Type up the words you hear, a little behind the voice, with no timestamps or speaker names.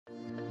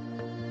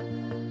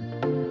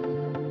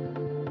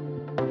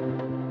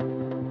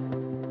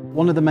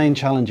One of the main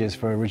challenges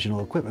for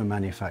original equipment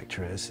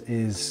manufacturers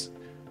is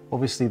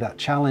obviously that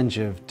challenge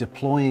of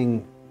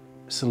deploying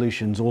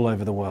solutions all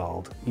over the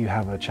world. You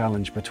have a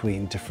challenge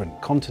between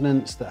different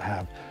continents that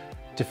have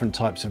different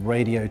types of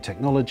radio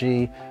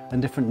technology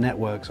and different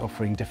networks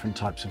offering different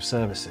types of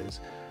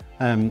services.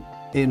 It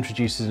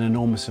introduces an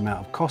enormous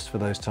amount of cost for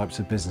those types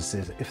of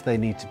businesses if they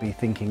need to be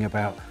thinking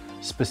about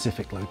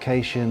specific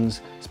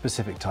locations,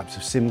 specific types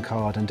of SIM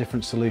card and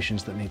different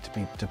solutions that need to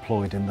be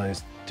deployed in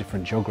those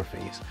different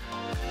geographies.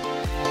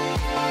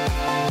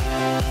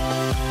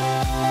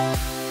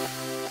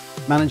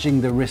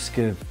 Managing the risk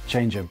of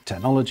change of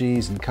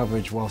technologies and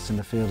coverage whilst in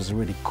the field is a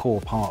really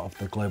core part of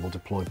the global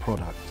deploy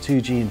product.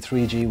 2G and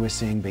 3G we're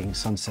seeing being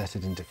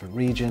sunsetted in different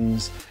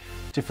regions.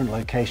 Different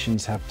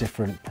locations have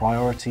different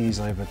priorities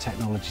over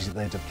technologies that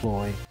they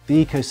deploy.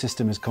 The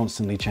ecosystem is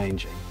constantly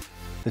changing.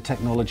 The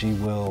technology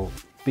will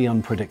be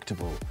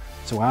unpredictable.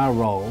 So our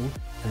role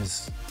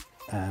as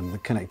the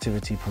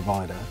connectivity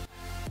provider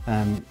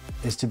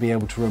is to be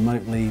able to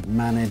remotely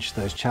manage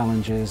those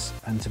challenges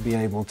and to be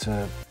able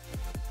to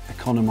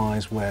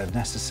economize where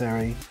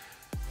necessary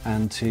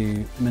and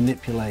to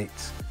manipulate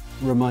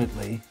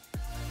remotely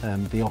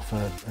the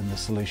offer and the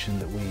solution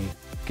that we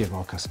give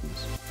our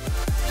customers.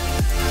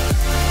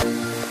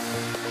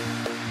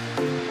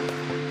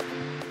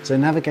 So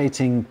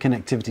navigating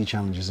connectivity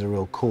challenges is a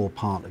real core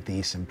part of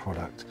the eSIM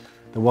product.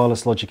 The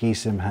wireless logic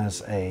eSIM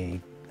has a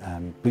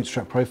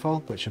bootstrap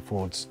profile which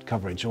affords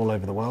coverage all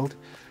over the world,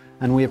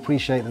 and we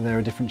appreciate that there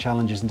are different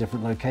challenges in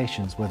different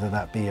locations, whether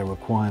that be a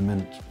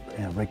requirement,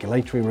 a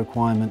regulatory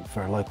requirement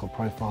for a local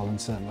profile in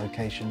certain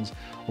locations,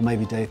 or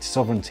maybe data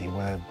sovereignty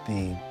where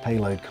the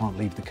payload can't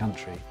leave the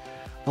country.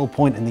 The whole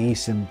point in the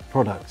eSIM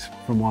product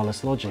from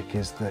Wireless Logic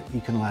is that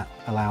you can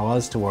allow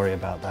us to worry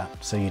about that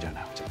so you don't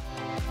have to.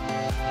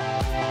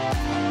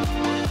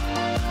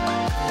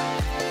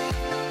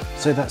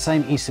 So that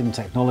same eSIM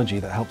technology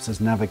that helps us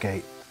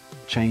navigate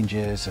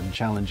changes and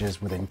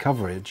challenges within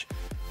coverage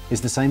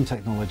is the same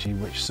technology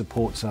which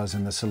supports us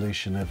in the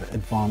solution of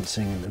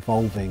advancing and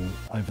evolving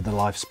over the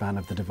lifespan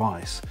of the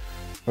device.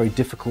 A very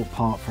difficult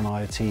part for an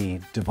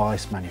IoT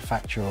device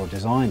manufacturer or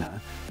designer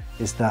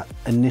is that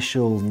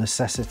initial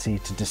necessity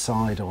to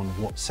decide on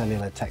what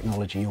cellular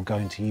technology you're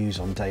going to use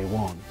on day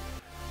one.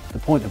 The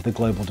point of the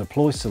global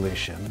deploy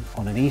solution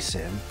on an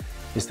eSIM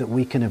is that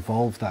we can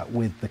evolve that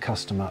with the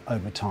customer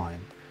over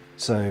time.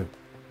 So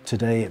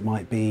today it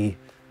might be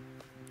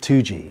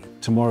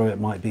 2G, tomorrow it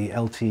might be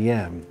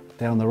LTE-M,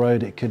 down the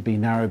road it could be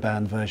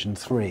narrowband version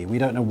 3. We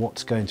don't know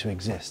what's going to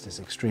exist, it's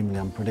extremely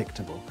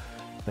unpredictable.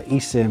 But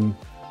eSIM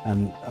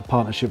and a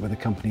partnership with a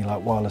company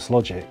like Wireless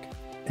Logic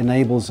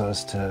enables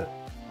us to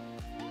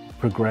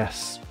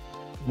progress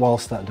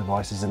whilst that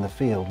device is in the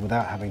field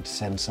without having to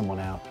send someone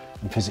out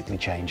and physically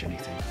change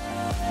anything.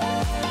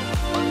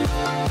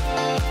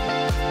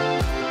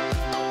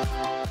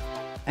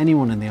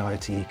 Anyone in the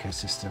IoT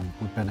ecosystem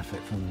would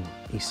benefit from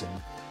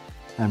eSIM,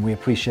 and we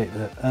appreciate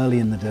that early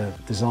in the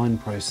design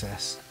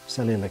process,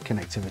 cellular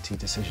connectivity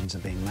decisions are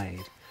being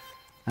made.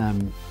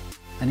 An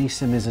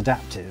eSIM is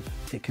adaptive.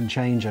 It can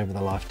change over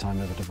the lifetime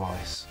of the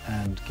device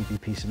and give you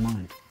peace of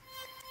mind.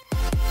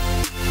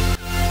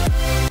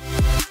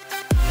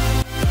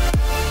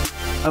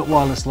 At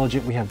Wireless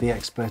Logic, we have the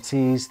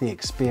expertise, the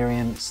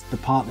experience, the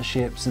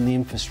partnerships and the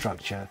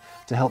infrastructure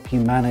to help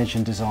you manage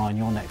and design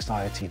your next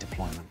IoT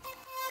deployment.